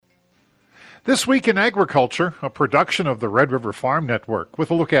This Week in Agriculture, a production of the Red River Farm Network. With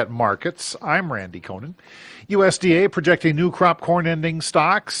a look at markets, I'm Randy Koenen. USDA projecting new crop corn ending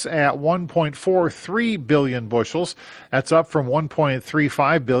stocks at 1.43 billion bushels. That's up from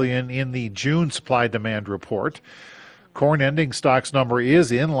 1.35 billion in the June supply-demand report. Corn ending stocks number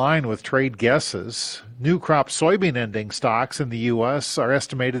is in line with trade guesses. New crop soybean ending stocks in the U.S. are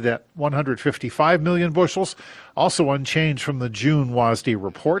estimated at 155 million bushels, also unchanged from the June WASDE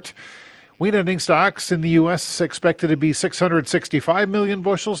report. Wheat ending stocks in the U.S. expected to be 665 million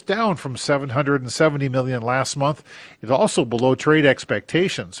bushels, down from 770 million last month. It's also below trade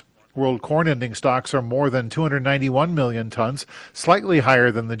expectations. World corn ending stocks are more than 291 million tons, slightly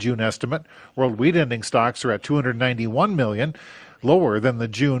higher than the June estimate. World wheat ending stocks are at 291 million, lower than the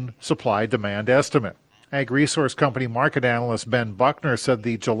June supply-demand estimate. Ag resource company market analyst Ben Buckner said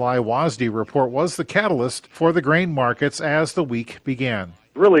the July WASDE report was the catalyst for the grain markets as the week began.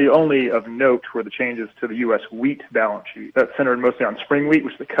 Really only of note were the changes to the U.S. wheat balance sheet. That centered mostly on spring wheat,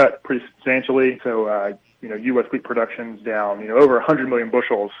 which they cut pretty substantially. So, U.S. wheat production's down, over 100 million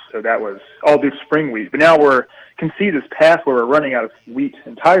bushels. So that was all due to spring wheat. But now can see this path where we're running out of wheat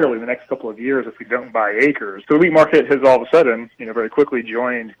entirely the next couple of years if we don't buy acres. So the wheat market has all of a sudden, very quickly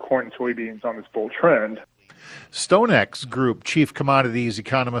joined corn and soybeans on this bull trend. StoneX Group chief commodities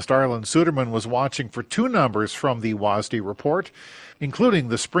economist Arlan Suderman was watching for two numbers from the WASDE report, including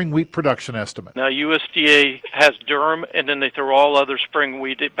the spring wheat production estimate. Now, USDA has durum, and then they throw all other spring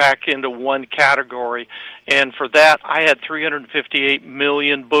wheat back into one category. And for that, I had 358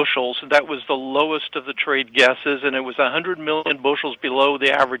 million bushels. That was the lowest of the trade guesses, and it was 100 million bushels below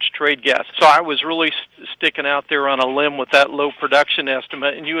the average trade guess. So I was really sticking out there on a limb with that low production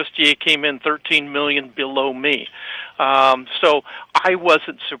estimate, and USDA came in 13 million below me. So I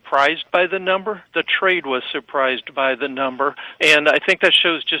wasn't surprised by the number. The trade was surprised by the number, and I think that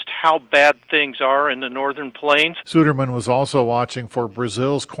shows just how bad things are in the northern plains. Suderman was also watching for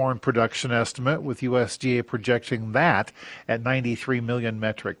Brazil's corn production estimate, with USDA projecting that at 93 million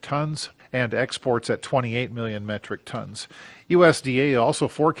metric tons and exports at 28 million metric tons. USDA also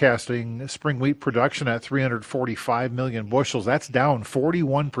forecasting spring wheat production at 345 million bushels. That's down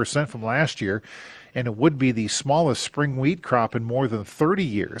 41% from last year, and it would be the smallest spring wheat crop in more than 30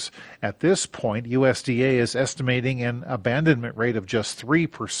 years. At this point, USDA is estimating an abandonment rate of just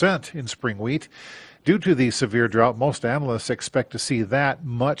 3% in spring wheat. Due to the severe drought, most analysts expect to see that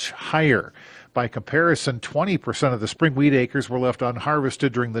much higher. By comparison, 20% of the spring wheat acres were left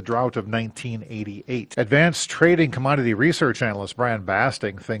unharvested during the drought of 1988. Advanced Trading commodity research analyst Brian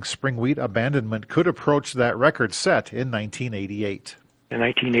Basting thinks spring wheat abandonment could approach that record set in 1988. In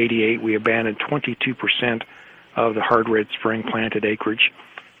 1988, we abandoned 22% of the hard red spring planted acreage.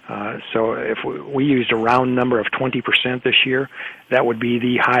 So if we used a round number of 20% this year, that would be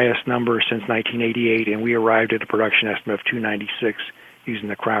the highest number since 1988, and we arrived at a production estimate of 296 using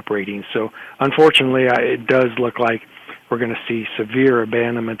the crop rating. So unfortunately, it does look like we're going to see severe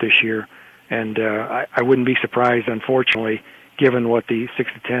abandonment this year, and I wouldn't be surprised, unfortunately, given what the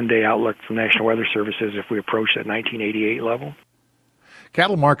 6 to 10 day outlook from National Weather Service is, if we approach that 1988 level.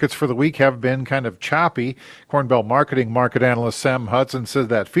 Cattle markets for the week have been kind of choppy. Corn Belt Marketing market analyst Sam Hudson says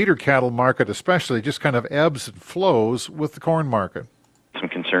that feeder cattle market especially just kind of ebbs and flows with the corn market. Some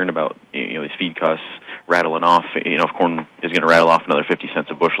concern about these feed costs rattling off. If corn is going to rattle off another 50 cents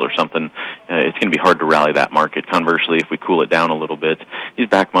a bushel or something, it's going to be hard to rally that market. Conversely, if we cool it down a little bit, these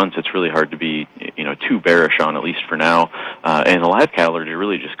back months, it's really hard to be too bearish on, at least for now. And the live cattle are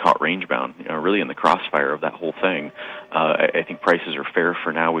really just caught range bound, really in the crossfire of that whole thing. I think prices are fair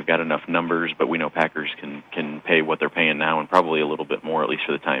for now. We've got enough numbers, but we know packers can pay what they're paying now and probably a little bit more, at least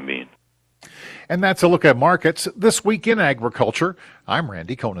for the time being. And that's a look at markets this week in agriculture. I'm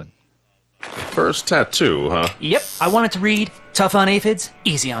Randy Koenen. First tattoo, huh? Yep, I wanted to read tough on aphids,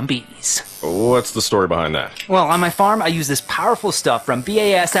 easy on bees. What's the story behind that? Well, on my farm, I use this powerful stuff from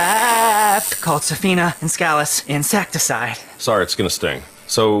BASF called Safina and Scalus insecticide. Sorry, it's gonna sting.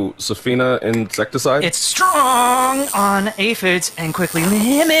 So, Safina insecticide? It's strong on aphids and quickly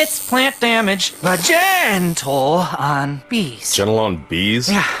limits plant damage, but gentle on bees. Gentle on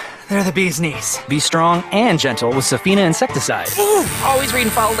bees? Yeah. They're the bee's knees. Be strong and gentle with Safina insecticide. Ooh, always read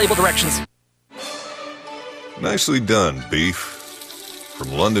and follow label directions. Nicely done, beef.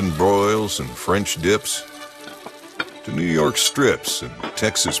 From London broils and French dips to New York strips and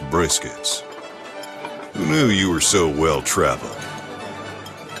Texas briskets. Who knew you were so well-traveled?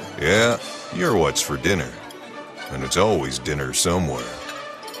 Yeah, you're what's for dinner. And it's always dinner somewhere.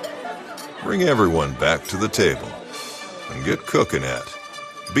 Bring everyone back to the table and get cooking at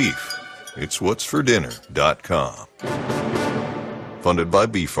Beef. It's what's for dinner.com. funded by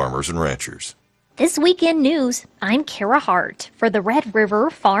beef farmers and ranchers. This weekend news, I'm Kara Hart for the Red River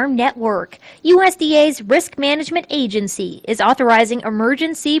Farm Network. USDA's Risk Management Agency is authorizing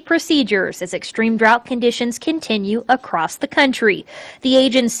emergency procedures as extreme drought conditions continue across the country. The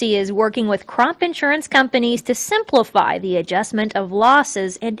agency is working with crop insurance companies to simplify the adjustment of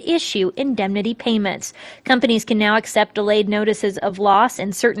losses and issue indemnity payments. Companies can now accept delayed notices of loss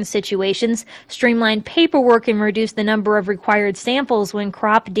in certain situations, streamline paperwork, and reduce the number of required samples when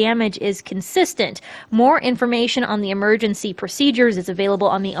crop damage is consistent. More information on the emergency procedures is available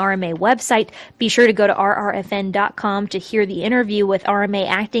on the RMA website. Be sure to go to rrfn.com to hear the interview with RMA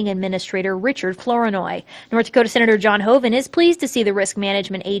Acting Administrator Richard Flournoy. North Dakota Senator John Hoeven is pleased to see the Risk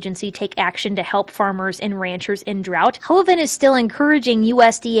Management Agency take action to help farmers and ranchers in drought. Hoeven is still encouraging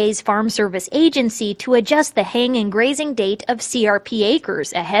USDA's Farm Service Agency to adjust the haying and grazing date of CRP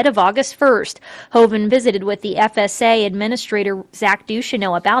acres ahead of August 1st. Hoeven visited with the FSA Administrator Zach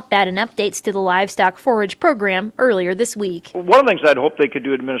Ducheneau about that and updates to the livestock forage program earlier this week. One of the things I'd hoped they could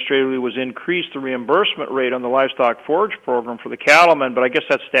do administratively was increase the reimbursement rate on the livestock forage program for the cattlemen, but I guess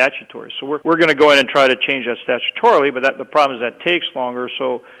that's statutory. So we're going to go in and try to change that statutorily, but the problem is that takes longer.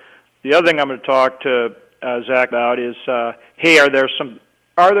 So the other thing I'm going to talk to Zach about is, hey, are there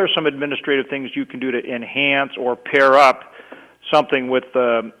some administrative things you can do to enhance or pair up something with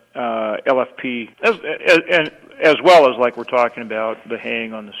the LFP as well as, like we're talking about, the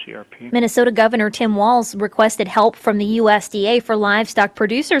haying on the CRP. Minnesota Governor Tim Walz requested help from the USDA for livestock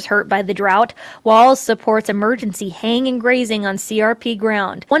producers hurt by the drought. Walz supports emergency haying and grazing on CRP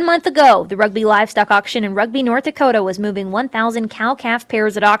ground. 1 month ago, the Rugby Livestock Auction in Rugby, North Dakota was moving 1,000 cow-calf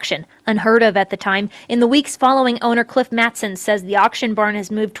pairs at auction, unheard of at the time. In the weeks following, owner Cliff Matson says the auction barn has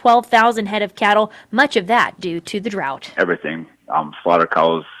moved 12,000 head of cattle, much of that due to the drought. Everything, slaughter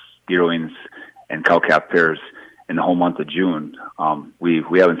cows, yearlings, and cow-calf pairs. In the whole month of June, we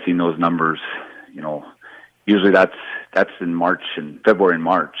haven't seen those numbers. Usually that's in March and February and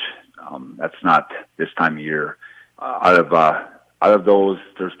March. That's not this time of year. Out of those,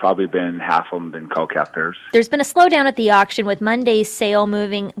 there's probably been half of them been cow-calf pairs. There's been a slowdown at the auction with Monday's sale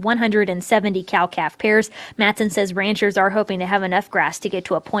moving 170 cow-calf pairs. Matson says ranchers are hoping to have enough grass to get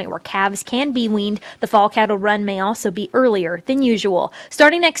to a point where calves can be weaned. The fall cattle run may also be earlier than usual.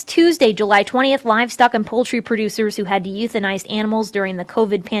 Starting next Tuesday, July 20th, livestock and poultry producers who had to euthanize animals during the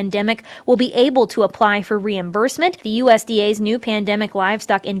COVID pandemic will be able to apply for reimbursement. The USDA's new pandemic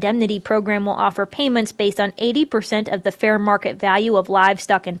livestock indemnity program will offer payments based on 80% of the fair market value of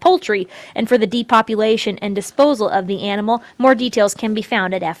livestock and poultry, and for the depopulation and disposal of the animal. More details can be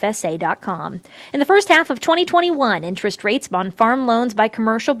found at FSA.com. In the first half of 2021, interest rates on farm loans by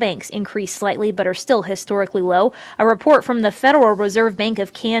commercial banks increased slightly but are still historically low. A report from the Federal Reserve Bank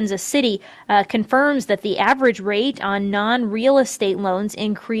of Kansas City confirms that the average rate on non-real estate loans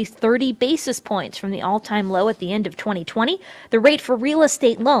increased 30 basis points from the all-time low at the end of 2020. The rate for real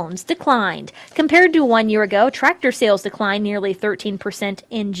estate loans declined. Compared to 1 year ago, tractor sales declined nearly 13%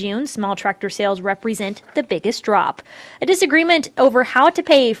 in June. Small tractor sales represent the biggest drop. A disagreement over how to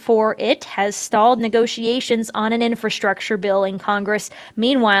pay for it has stalled negotiations on an infrastructure bill in Congress.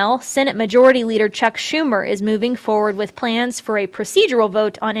 Meanwhile, Senate Majority Leader Chuck Schumer is moving forward with plans for a procedural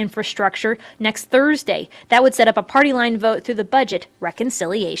vote on infrastructure next Thursday. That would set up a party line vote through the budget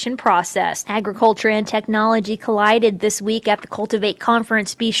reconciliation process. Agriculture and technology collided this week at the Cultivate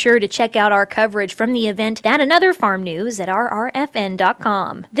Conference. Be sure to check out our coverage from the event and another farm news at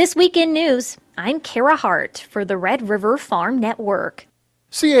rrfn.com. This weekend news, I'm Kara Hart for the Red River Farm Network.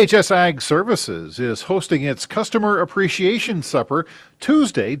 CHS Ag Services is hosting its Customer Appreciation Supper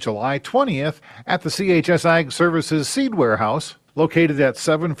Tuesday, July 20th at the CHS Ag Services Seed Warehouse, located at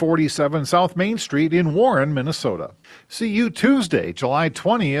 747 South Main Street in Warren, Minnesota. See you Tuesday, July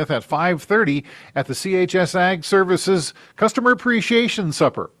 20th at 5:30 at the CHS Ag Services Customer Appreciation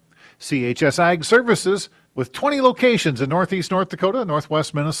Supper. CHS Ag Services, with 20 locations in Northeast North Dakota and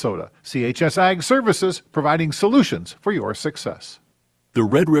Northwest Minnesota. CHS Ag Services, providing solutions for your success. The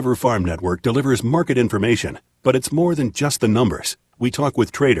Red River Farm Network delivers market information, but it's more than just the numbers. We talk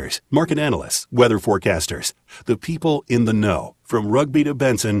with traders, market analysts, weather forecasters, the people in the know. From Rugby to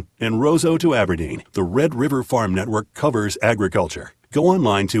Benson and Roseau to Aberdeen, the Red River Farm Network covers agriculture. Go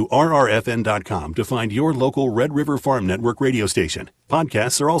online to rrfn.com to find your local Red River Farm Network radio station.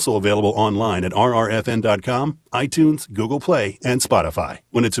 Podcasts are also available online at rrfn.com, iTunes, Google Play, and Spotify.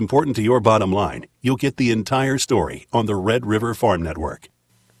 When it's important to your bottom line, you'll get the entire story on the Red River Farm Network.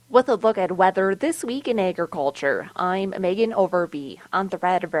 With a look at weather this week in agriculture, I'm Megan Overby on the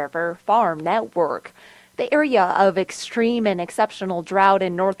Red River Farm Network. The area of extreme and exceptional drought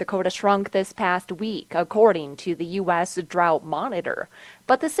in North Dakota shrunk this past week, according to the U.S. Drought Monitor.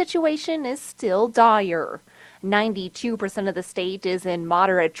 But the situation is still dire. 92% of the state is in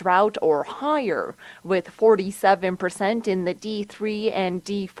moderate drought or higher, with 47% in the D3 and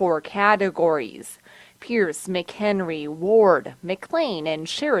D4 categories. Pierce, McHenry, Ward, McLean, and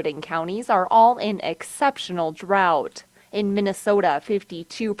Sheridan counties are all in exceptional drought. In Minnesota,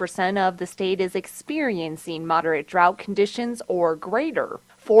 52% of the state is experiencing moderate drought conditions or greater.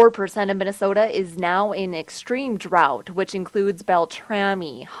 4% of Minnesota is now in extreme drought, which includes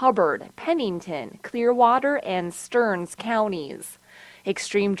Beltrami, Hubbard, Pennington, Clearwater, and Stearns counties.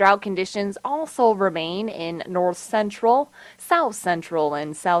 Extreme drought conditions also remain in north central, south central,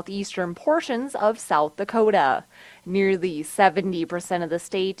 and southeastern portions of South Dakota. Nearly 70% of the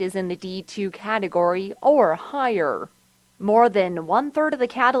state is in the D2 category or higher. More than one-third of the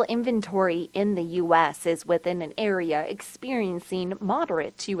cattle inventory in the U.S. is within an area experiencing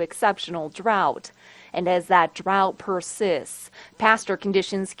moderate to exceptional drought. And as that drought persists, pasture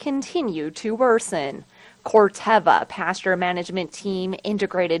conditions continue to worsen. Corteva Pasture Management Team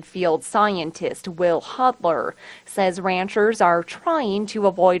Integrated Field Scientist Will Hutler says ranchers are trying to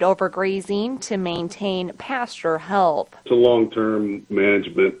avoid overgrazing to maintain pasture health. It's a long-term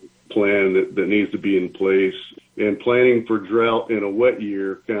management plan that needs to be in place. And planning for drought in a wet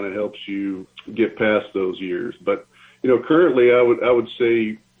year kind of helps you get past those years. But, currently I would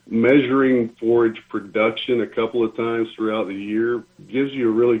say measuring forage production a couple of times throughout the year gives you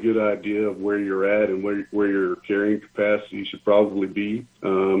a really good idea of where you're at and where your carrying capacity should probably be.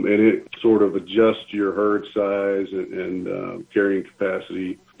 And it sort of adjusts your herd size and carrying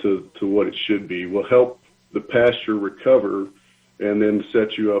capacity to what it should be. Will help the pasture recover and then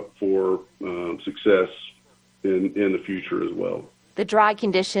set you up for success in the future as well. The dry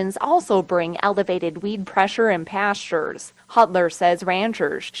conditions also bring elevated weed pressure in pastures. Hutler says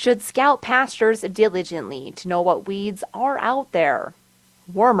ranchers should scout pastures diligently to know what weeds are out there.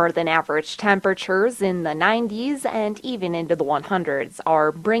 Warmer than average temperatures in the 90s and even into the 100s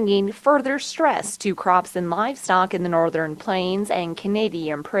are bringing further stress to crops and livestock in the northern plains and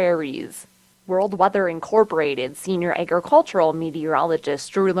Canadian prairies. World Weather Incorporated senior agricultural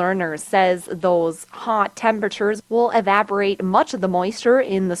meteorologist Drew Lerner says those hot temperatures will evaporate much of the moisture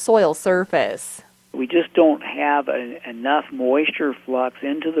in the soil surface. We just don't have enough moisture flux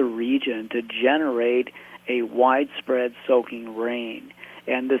into the region to generate a widespread soaking rain.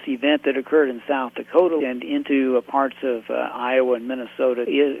 And this event that occurred in South Dakota and into parts of Iowa and Minnesota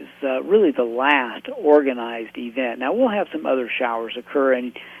is really the last organized event. Now, we'll have some other showers occur,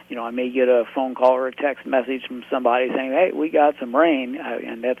 and I may get a phone call or a text message from somebody saying, hey, we got some rain,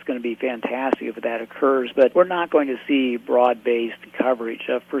 and that's going to be fantastic if that occurs. But we're not going to see broad-based coverage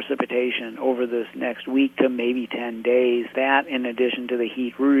of precipitation over this next week to maybe 10 days. That, in addition to the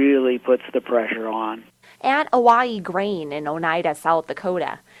heat, really puts the pressure on. At Hawaii Grain in Oneida, South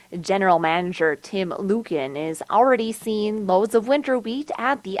Dakota, General Manager Tim Lukin is already seeing loads of winter wheat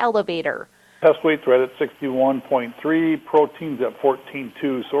at the elevator. Test weights right at 61.3, protein's at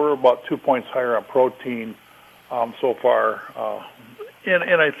 14.2, so we're about 2 points higher on protein so far.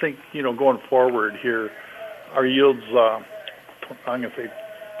 And I think, going forward here, our yields, I'm going to say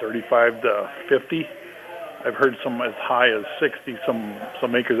 35 to 50. I've heard some as high as 60,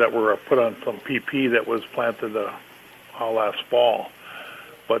 some acres that were put on some PP that was planted last fall.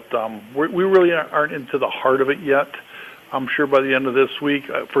 But we really aren't into the heart of it yet. I'm sure by the end of this week,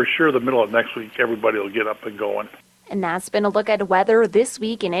 for sure the middle of next week, everybody will get up and going. And that's been a look at weather this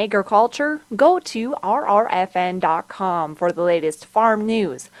week in agriculture. Go to rrfn.com for the latest farm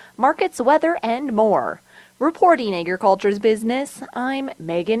news, markets, weather, and more. Reporting Agriculture's Business, I'm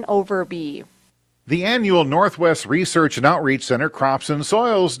Megan Overby. The annual Northwest Research and Outreach Center Crops and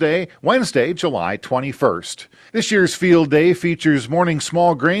Soils Day, Wednesday, July 21st. This year's field day features morning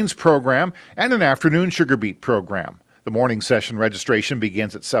small grains program and an afternoon sugar beet program. The morning session registration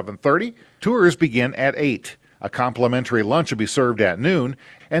begins at 7:30. Tours begin at 8. A complimentary lunch will be served at noon,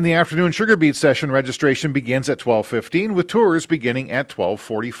 and the afternoon sugar beet session registration begins at 12:15 with tours beginning at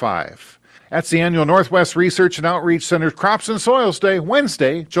 12:45. That's the annual Northwest Research and Outreach Center Crops and Soils Day,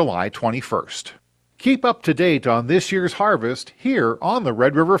 Wednesday, July 21st. Keep up to date on this year's harvest here on the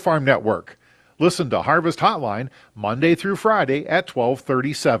Red River Farm Network. Listen to Harvest Hotline Monday through Friday at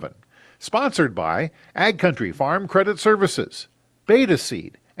 12:37. Sponsored by Ag Country Farm Credit Services, Beta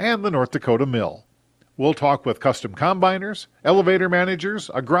Seed, and the North Dakota Mill. We'll talk with custom combiners, elevator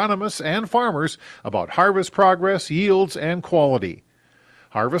managers, agronomists, and farmers about harvest progress, yields, and quality.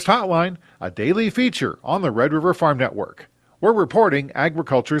 Harvest Hotline, a daily feature on the Red River Farm Network. We're reporting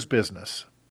agriculture's business.